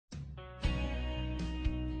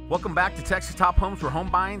Welcome back to Texas Top Homes, where home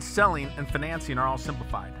buying, selling, and financing are all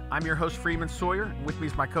simplified. I'm your host, Freeman Sawyer, and with me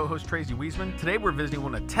is my co-host, Tracy Wiesman. Today, we're visiting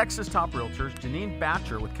one of Texas' top realtors, Jeanine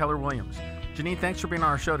Batcher with Keller Williams. Jeanine, thanks for being on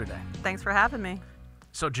our show today. Thanks for having me.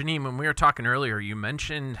 So, Jeanine, when we were talking earlier, you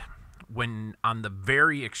mentioned when on the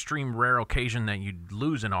very extreme rare occasion that you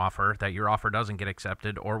lose an offer, that your offer doesn't get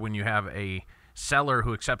accepted, or when you have a seller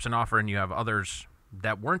who accepts an offer and you have others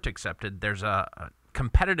that weren't accepted, there's a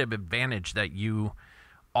competitive advantage that you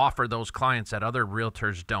offer those clients that other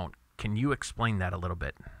realtors don't. Can you explain that a little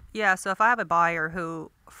bit? Yeah, so if I have a buyer who,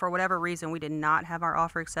 for whatever reason, we did not have our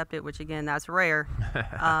offer accepted, which again, that's rare,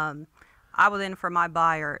 I will then, for my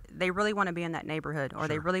buyer, they really want to be in that neighborhood, or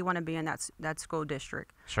they really want to be in that school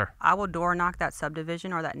district. Sure. I will door knock that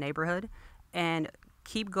subdivision or that neighborhood and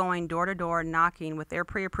keep going door to door knocking with their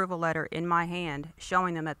pre-approval letter in my hand,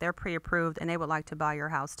 showing them that they're pre-approved and they would like to buy your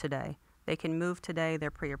house today. They can move today, they're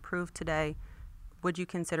pre-approved today. Would you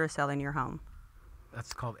consider selling your home?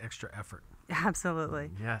 That's called extra effort.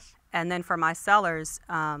 Absolutely. Yes. And then for my sellers,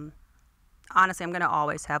 honestly, I'm going to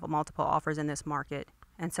always have multiple offers in this market.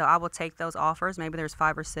 And so I will take those offers, maybe there's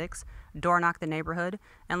 5 or 6, door knock the neighborhood,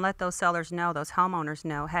 and let those sellers know, those homeowners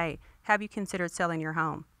know, hey, have you considered selling your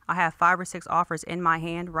home? I have 5 or 6 offers in my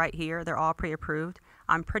hand right here. They're all pre-approved.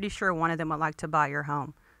 I'm pretty sure one of them would like to buy your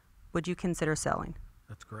home. Would you consider selling?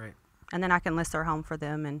 That's great. And then I can list their home for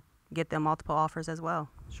them and get them multiple offers as well.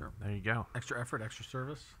 Sure. There you go. Extra effort, extra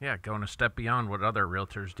service. Yeah, going a step beyond what other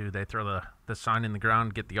realtors do. They throw the sign in the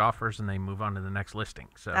ground, get the offers, and they move on to the next listing.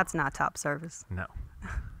 So that's not top service. No.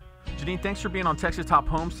 Jeanine, thanks for being on Texas Top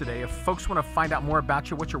Homes today. If folks want to find out more about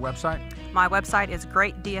you, what's your website? My website is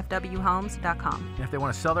greatdfwhomes.com. And if they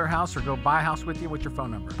want to sell their house or go buy a house with you, what's your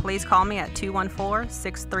phone number? Please call me at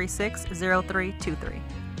 214-636-0323.